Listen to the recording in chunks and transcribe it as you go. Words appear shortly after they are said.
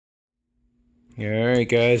Alright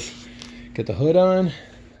guys, got the hood on.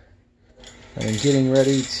 I'm getting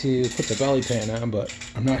ready to put the belly pan on, but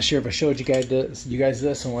I'm not sure if I showed you guys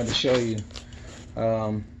this. I wanted to show you.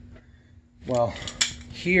 Well,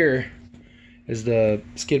 here is the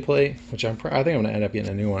skid plate, which I think I'm going to end up getting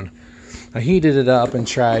a new one. I heated it up and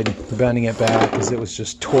tried bending it back because it was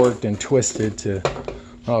just torqued and twisted to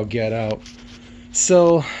get out.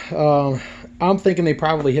 So I'm thinking they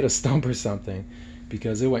probably hit a stump or something,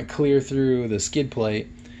 because it went clear through the skid plate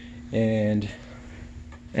and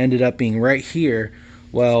ended up being right here.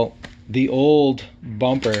 Well, the old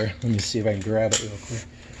bumper, let me see if I can grab it real quick.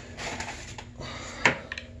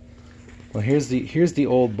 Well, here's the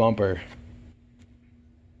old bumper.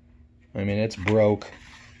 I mean, it's broke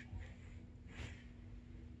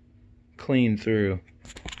clean through.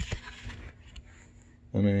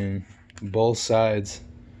 I mean, both sides.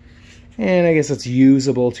 And I guess it's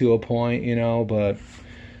usable to a point, you know, but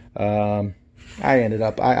I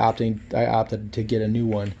opted to get a new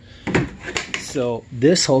one. So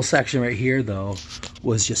this whole section right here, though,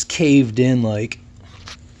 was just caved in like,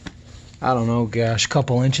 I don't know, gosh,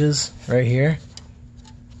 couple inches right here.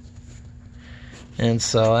 And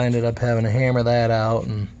so I ended up having to hammer that out,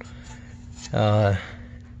 and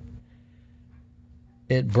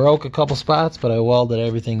it broke a couple spots, but I welded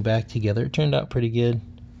everything back together. It turned out pretty good.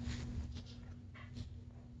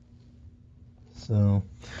 So,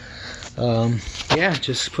 yeah,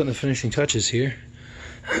 just putting the finishing touches here.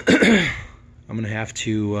 I'm gonna have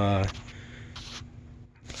to,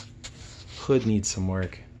 hood needs some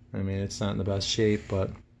work. I mean, it's not in the best shape, but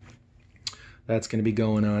that's gonna be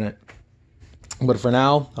going on it. But for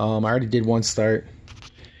now, I already did one start.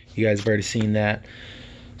 You guys have already seen that.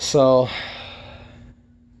 So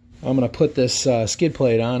I'm gonna put this skid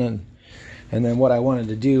plate on, and then what I wanted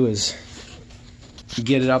to do is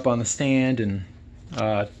get it up on the stand, and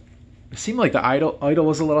it seemed like the idle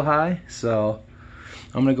was a little high, so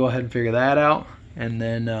I'm gonna go ahead and figure that out. And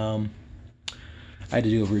then I had to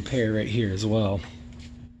do a repair right here as well.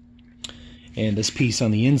 And this piece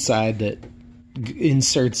on the inside that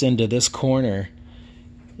inserts into this corner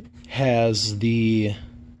has the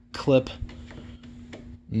clip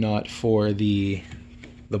nut for the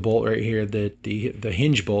bolt right here, the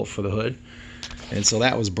hinge bolt for the hood. And so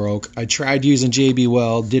that was broke. I tried using JB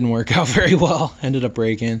Weld, didn't work out very well, ended up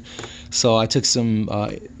breaking. So I took some,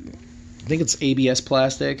 I think it's ABS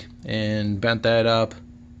plastic, and bent that up,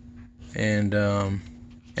 and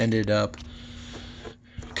ended up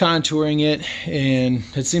contouring it, and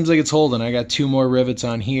it seems like it's holding. I got 2 more rivets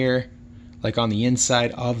on here, like on the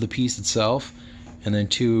inside of the piece itself, and then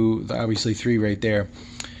 2, obviously 3 right there.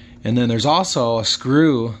 And then there's also a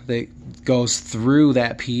screw that goes through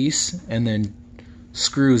that piece and then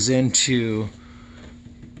screws into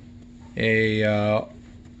a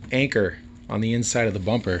anchor on the inside of the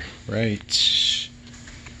bumper, right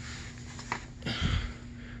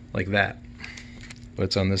like that, but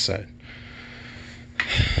it's on this side.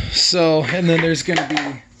 So, and then there's gonna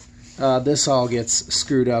be this all gets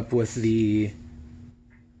screwed up with the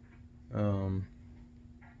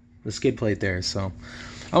skid plate there. So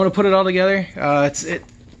I'm gonna put it all together.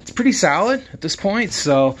 It's pretty solid at this point,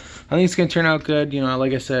 so I think it's gonna turn out good. You know,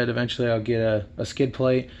 like I said, eventually I'll get a skid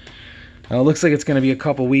plate. It looks like it's gonna be a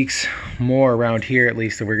couple weeks more around here, at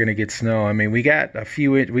least, that we're gonna get snow. I mean, we got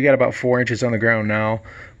about 4 inches on the ground now,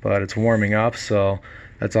 but it's warming up, so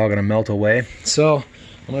that's all gonna melt away. So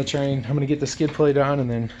I'm gonna get the skid plate on, and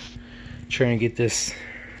then try and get this.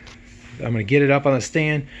 I'm gonna get it up on the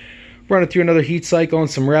stand, run it through another heat cycle and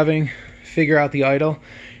some revving, figure out the idle,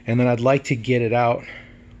 and then I'd like to get it out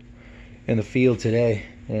in the field today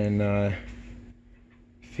and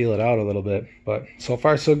feel it out a little bit. But so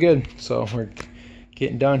far so good. So we're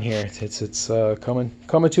getting done here. It's coming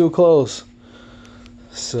to a close.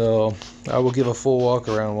 So I will give a full walk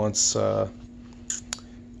around once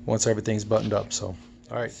everything's buttoned up. So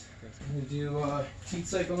all right, I'm gonna do heat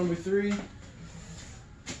cycle number 3.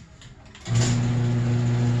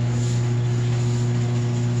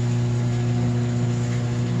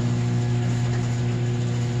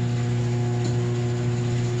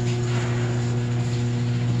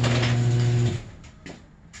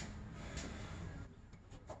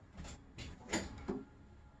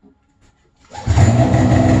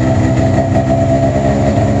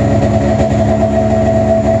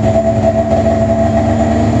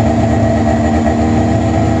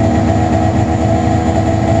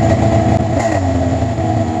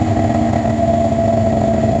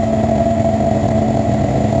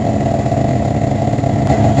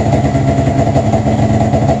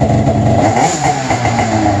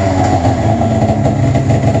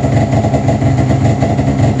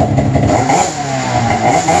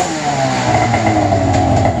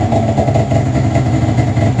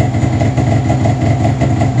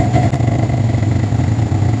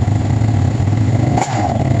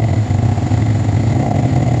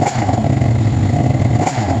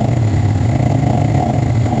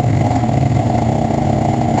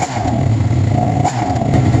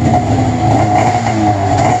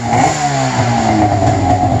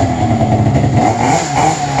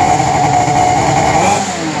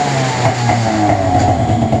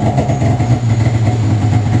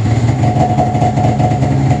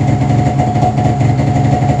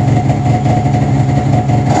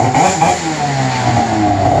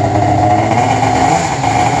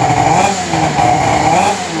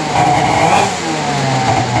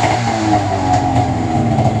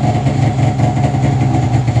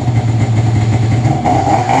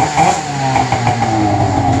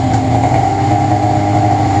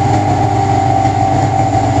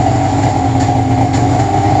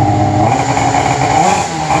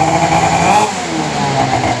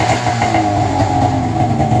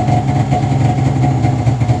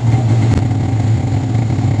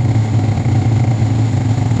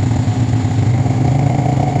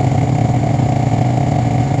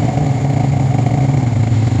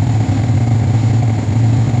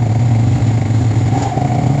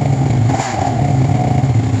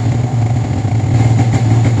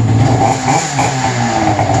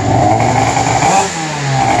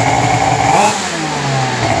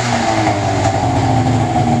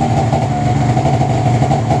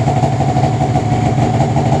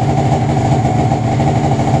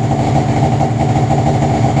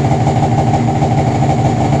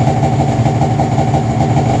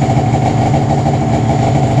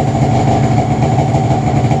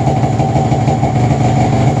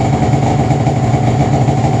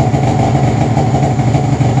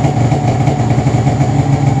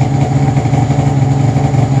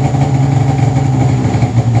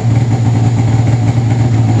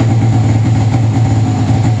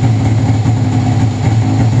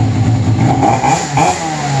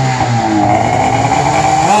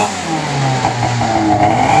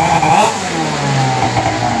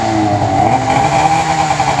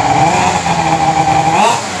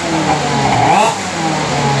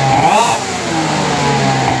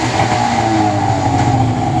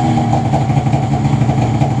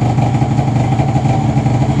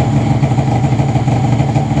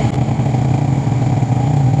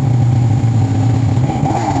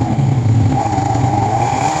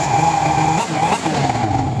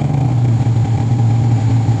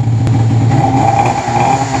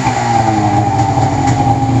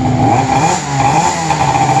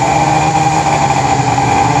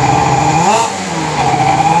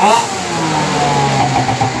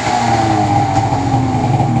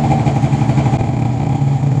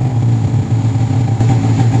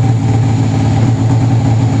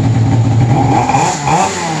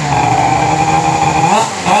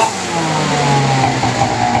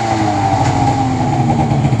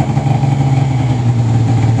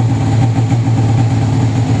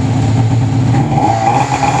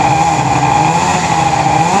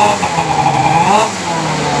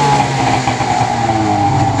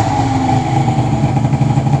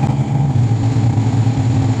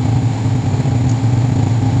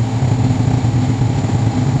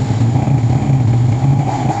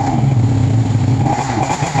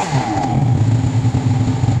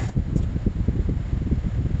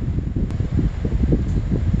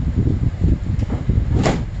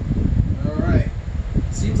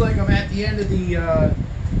 like I'm at the end of the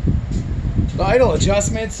idle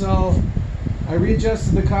adjustment, so I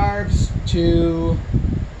readjusted the carbs to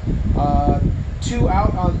 2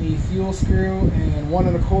 out on the fuel screw and 1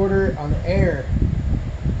 1/4 on the air.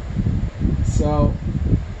 So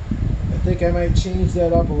I think I might change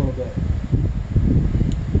that up a little bit.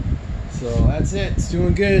 So that's it. It's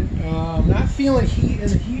doing good. I'm not feeling heat in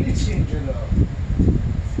the heat exchanger though.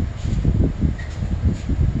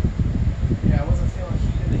 Yeah, I wasn't feeling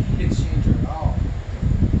heat in the heat exchanger at all.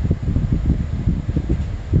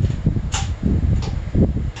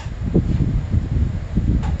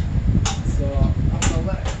 So I'm gonna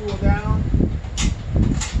let it cool down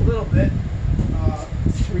a little bit.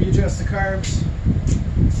 Readjust the carbs,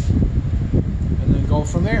 and then go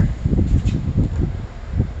from there.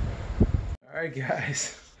 Alright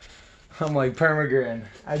guys, I'm like permagrin.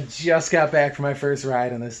 I just got back from my first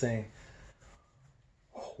ride on this thing.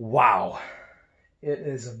 Wow, it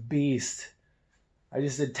is a beast. I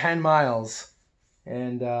just did 10 miles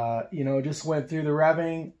and you know, just went through the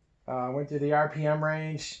revving, went through the RPM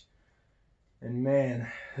range, and man,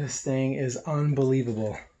 this thing is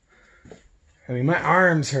unbelievable. I mean, my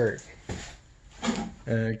arms hurt.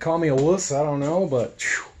 Call me a wuss, I don't know, but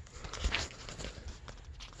whew.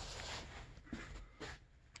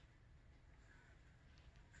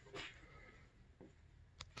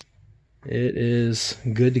 It is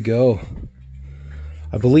good to go.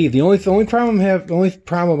 I believe the only problem I'm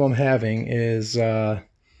having is for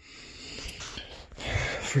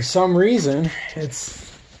some reason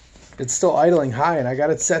it's still idling high, and I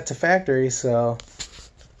got it set to factory. So,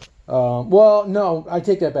 well, no, I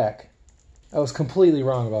take that back. I was completely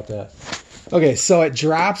wrong about that. Okay, so it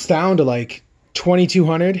drops down to like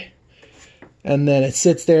 2200, and then it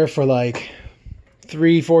sits there for like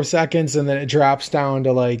 3-4 seconds, and then it drops down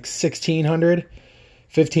to like 1600,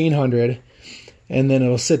 1500, and then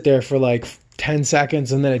it'll sit there for like 10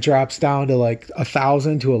 seconds, and then it drops down to like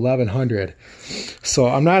 1000 to 1100. So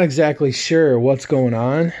I'm not exactly sure what's going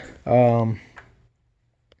on.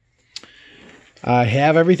 I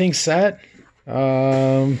have everything set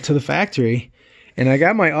to the factory, and I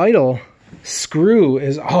got my idle screw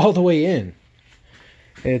is all the way in.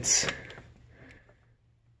 It's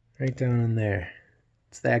right down in there.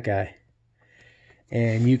 It's that guy.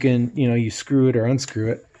 And you can, you know, you screw it or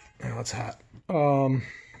unscrew it. Oh, it's hot. You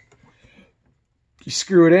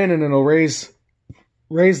screw it in and it'll raise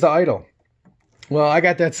the idle. Well, I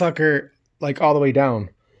got that sucker like all the way down,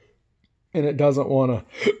 and it doesn't want to,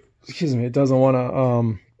 excuse me, it doesn't want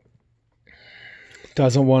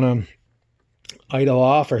to idle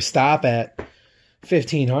off or stop at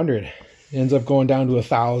 1500. It ends up going down to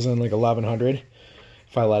 1000, like 1100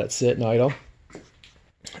 if I let it sit and idle.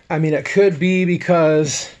 I mean, it could be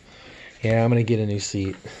because, yeah, I'm going to get a new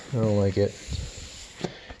seat. I don't like it.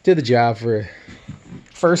 Did the job for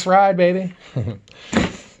first ride, baby.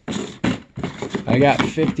 I got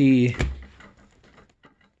 50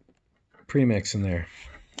 premix in there.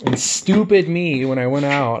 And stupid me, when I went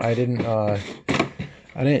out, I didn't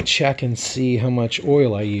check and see how much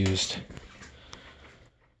oil I used.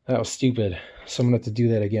 That was stupid. So I'm going to have to do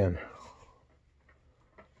that again.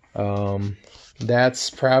 That's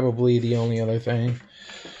probably the only other thing.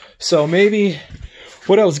 So maybe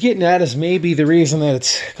what I was getting at is maybe the reason that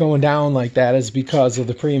it's going down like that is because of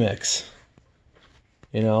the premix.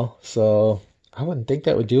 You know, so I wouldn't think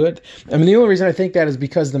that would do it. I mean, the only reason I think that is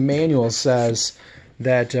because the manual says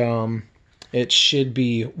that it should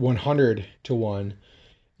be 100 to 1.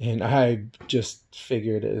 And I just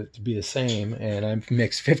figured it to be the same, and I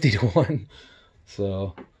mixed 50 to 1.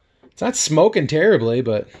 So it's not smoking terribly,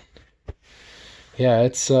 but yeah,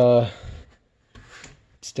 it's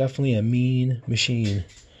definitely a mean machine.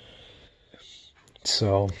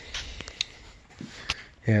 So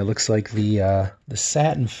yeah, it looks like the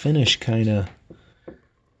satin finish kind of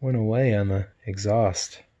went away on the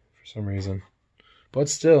exhaust for some reason, but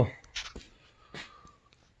still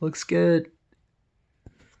looks good.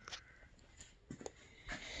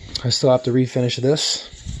 I still have to refinish this,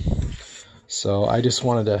 so I just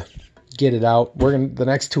wanted to get it out. The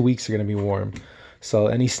next 2 weeks are gonna be warm, so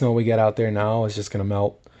any snow we get out there now is just gonna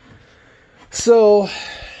melt. So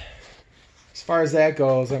as far as that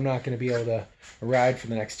goes, I'm not gonna be able to ride for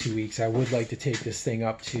the next 2 weeks. I would like to take this thing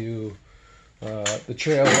up to the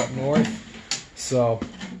trails up north, so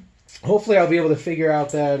hopefully I'll be able to figure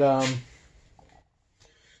out that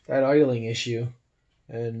that idling issue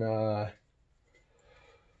and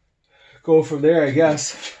go from there, I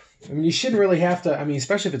guess. I mean, you shouldn't really have to, I mean,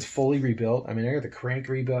 especially if it's fully rebuilt. I mean, I got the crank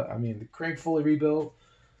rebuilt. I mean, the crank fully rebuilt.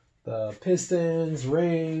 the pistons,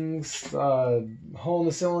 rings, hole in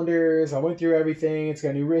the cylinders. I went through everything. It's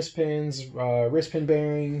got new wrist pins, wrist pin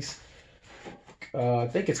bearings. I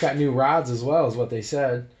think it's got new rods as well, is what they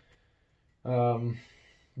said.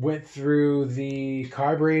 Went through the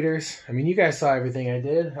carburetors. I mean, you guys saw everything I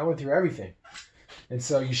did. I went through everything. And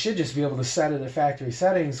so you should just be able to set it at factory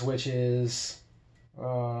settings, which is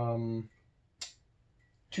 2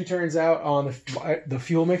 turns out on the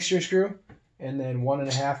fuel mixture screw, and then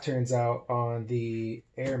 1.5 turns out on the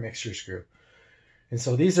air mixture screw. And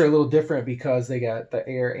so these are a little different because they got the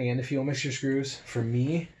air and the fuel mixture screws. For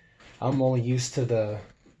me, I'm only used to the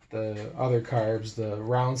other carbs, the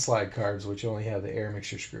round slide carbs, which only have the air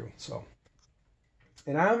mixture screw. So,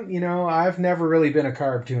 and I've never really been a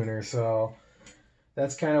carb tuner, so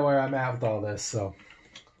that's kind of where I'm at with all this. So,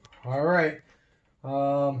 all right.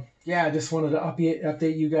 Yeah, I just wanted to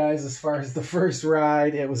update you guys as far as the first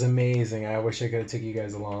ride. It was amazing. I wish I could have took you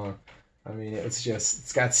guys along. I mean,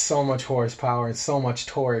 it's got so much horsepower and so much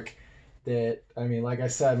torque that, I mean, like I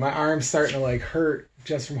said, my arm's starting to like hurt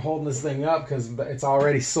just from holding this thing up because it's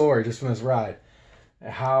already sore just from this ride.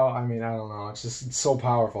 I mean, I don't know. It's so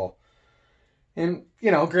powerful. And,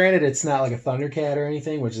 granted, it's not like a Thundercat or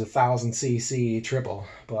anything, which is 1,000 cc triple,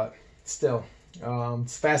 but still, it's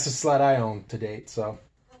the fastest sled I own to date. So,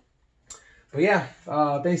 but yeah,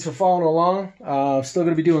 thanks for following along. Still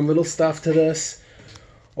going to be doing little stuff to this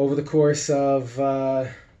over the course of the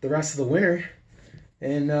rest of the winter,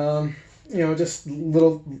 and just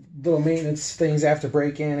little maintenance things after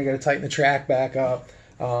break-in. I got to tighten the track back up.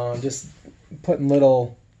 Just putting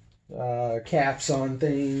little caps on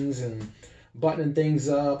things and buttoning things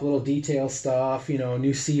up, little detail stuff,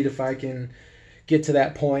 new seat if I can get to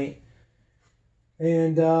that point.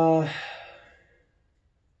 And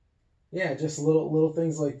yeah, just little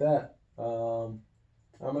things like that.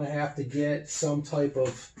 I'm going to have to get some type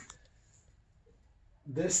of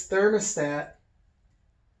this thermostat.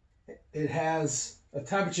 It has a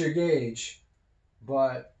temperature gauge,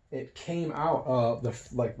 but it came out of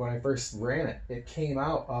when I first ran it, it came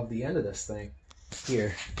out of the end of this thing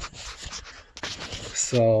here.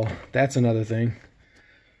 So that's another thing.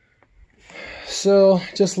 So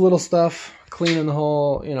just little stuff, cleaning the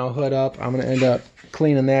whole, hood up. I'm going to end up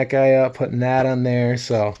cleaning that guy up, putting that on there.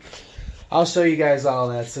 So I'll show you guys all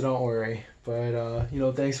that, so don't worry. But,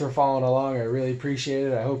 thanks for following along. I really appreciate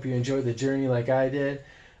it. I hope you enjoyed the journey like I did.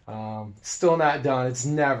 Still not done. It's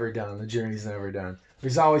never done. The journey's never done.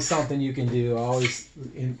 There's always something you can do, always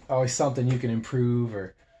something you can improve,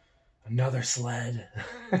 or another sled.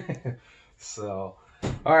 So,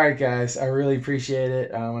 all right, guys, I really appreciate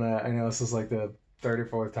it. I know this is like the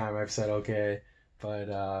 3rd or 4th time I've said okay, but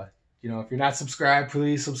if you're not subscribed,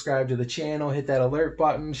 please subscribe to the channel. Hit that alert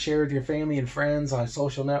button. Share with your family and friends on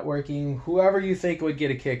social networking. Whoever you think would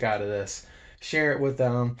get a kick out of this, share it with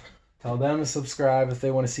them. Tell them to subscribe if they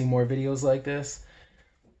want to see more videos like this.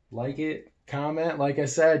 Like it, comment. Like I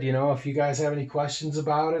said, if you guys have any questions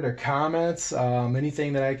about it or comments,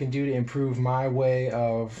 anything that I can do to improve my way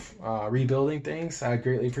of rebuilding things, I'd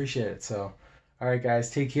greatly appreciate it. So, all right, guys,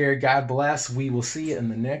 take care. God bless. We will see you in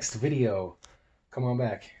the next video. Come on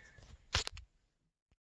back.